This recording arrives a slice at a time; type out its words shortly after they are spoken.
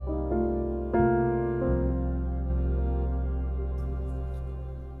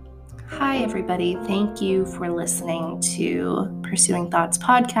Hi, everybody. Thank you for listening to Pursuing Thoughts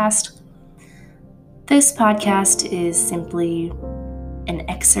podcast. This podcast is simply an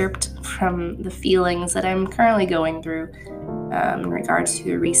excerpt from the feelings that I'm currently going through in regards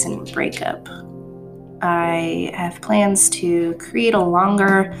to a recent breakup. I have plans to create a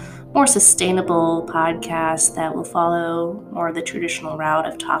longer, more sustainable podcast that will follow more of the traditional route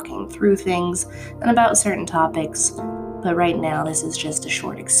of talking through things and about certain topics. But right now, this is just a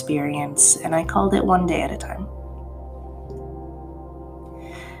short experience, and I called it one day at a time.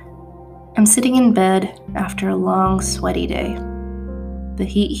 I'm sitting in bed after a long, sweaty day. The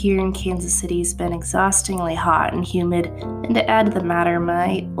heat here in Kansas City has been exhaustingly hot and humid, and to add to the matter,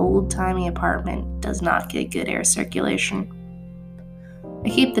 my old-timey apartment does not get good air circulation. I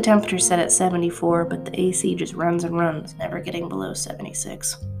keep the temperature set at 74, but the AC just runs and runs, never getting below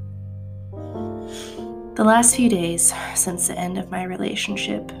 76. The last few days since the end of my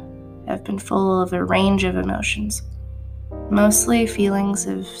relationship have been full of a range of emotions, mostly feelings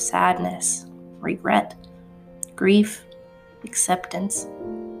of sadness, regret, grief, acceptance,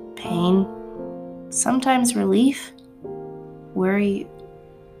 pain, sometimes relief, worry,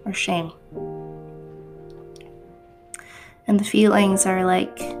 or shame. And the feelings are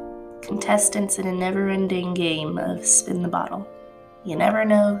like contestants in a never-ending game of spin the bottle. You never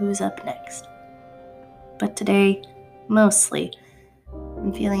know who's up next. But today, mostly,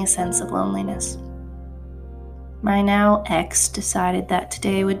 I'm feeling a sense of loneliness. My now ex decided that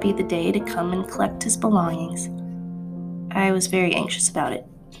today would be the day to come and collect his belongings. I was very anxious about it,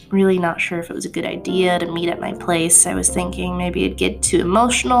 really not sure if it was a good idea to meet at my place. I was thinking maybe it'd get too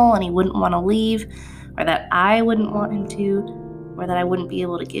emotional and he wouldn't want to leave, or that I wouldn't want him to, or that I wouldn't be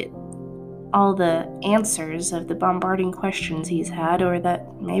able to get all the answers of the bombarding questions he's had, or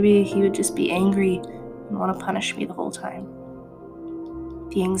that maybe he would just be angry and want to punish me the whole time.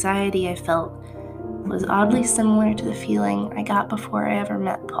 The anxiety I felt was oddly similar to the feeling I got before I ever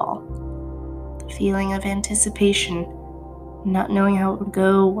met Paul. The feeling of anticipation, not knowing how it would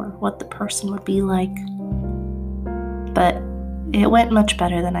go or what the person would be like. But it went much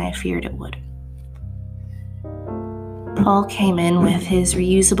better than I feared it would. Paul came in with his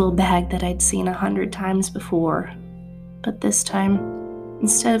reusable bag that I'd seen 100 times before, but this time,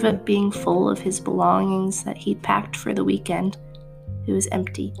 instead of it being full of his belongings that he'd packed for the weekend, it was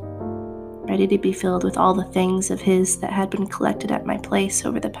empty, ready to be filled with all the things of his that had been collected at my place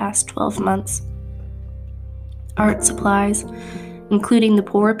over the past 12 months. Art supplies, including the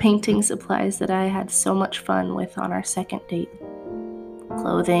poor painting supplies that I had so much fun with on our second date.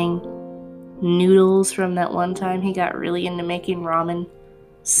 Clothing, noodles from that one time he got really into making ramen,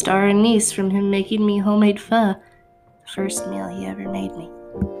 star anise from him making me homemade pho, the first meal he ever made me.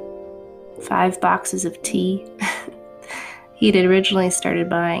 5 boxes of tea he'd originally started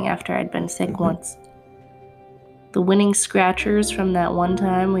buying after I'd been sick once. The winning scratchers from that one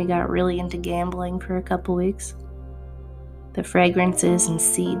time we got really into gambling for a couple weeks. The fragrances and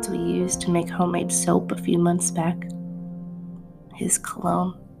seeds we used to make homemade soap a few months back. His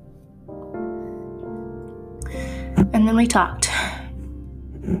cologne. And then we talked.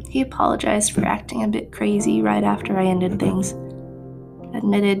 He apologized for acting a bit crazy right after I ended things.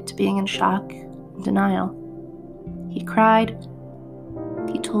 Admitted to being in shock and denial. He cried.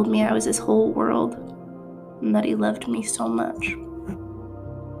 He told me I was his whole world and that he loved me so much.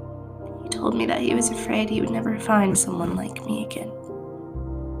 He told me that he was afraid he would never find someone like me again.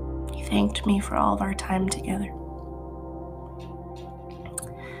 He thanked me for all of our time together.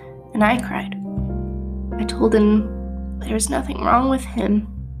 And I cried. I told him there was nothing wrong with him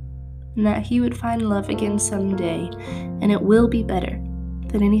and that he would find love again someday, and it will be better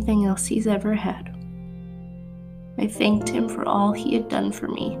than anything else he's ever had. I thanked him for all he had done for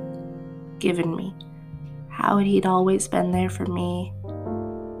me, given me, how he'd always been there for me,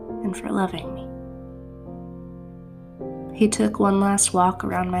 and for loving me. He took one last walk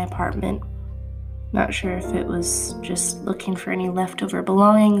around my apartment, not sure if it was just looking for any leftover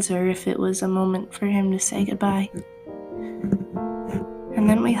belongings or if it was a moment for him to say goodbye. And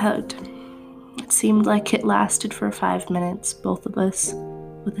then we hugged. It seemed like it lasted for 5 minutes, both of us,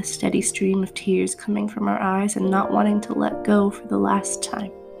 with a steady stream of tears coming from our eyes and not wanting to let go for the last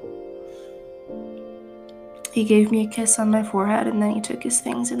time. He gave me a kiss on my forehead and then he took his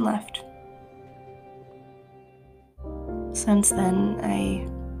things and left. Since then, I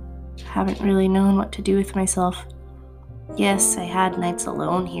haven't really known what to do with myself. Yes, I had nights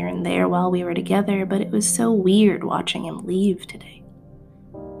alone here and there while we were together, but it was so weird watching him leave today.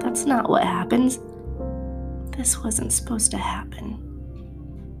 That's not what happens. This wasn't supposed to happen.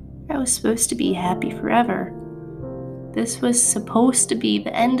 I was supposed to be happy forever. This was supposed to be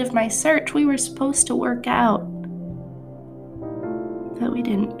the end of my search. We were supposed to work out. But we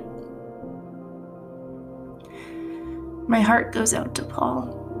didn't. My heart goes out to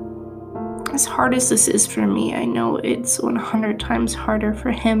Paul. As hard as this is for me, I know it's 100 times harder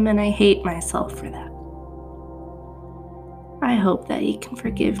for him, and I hate myself for that. I hope that he can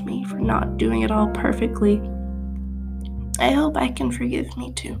forgive me for not doing it all perfectly. I hope I can forgive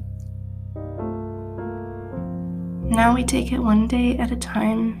me too. Now we take it one day at a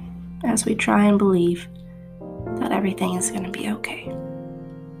time as we try and believe that everything is going to be okay.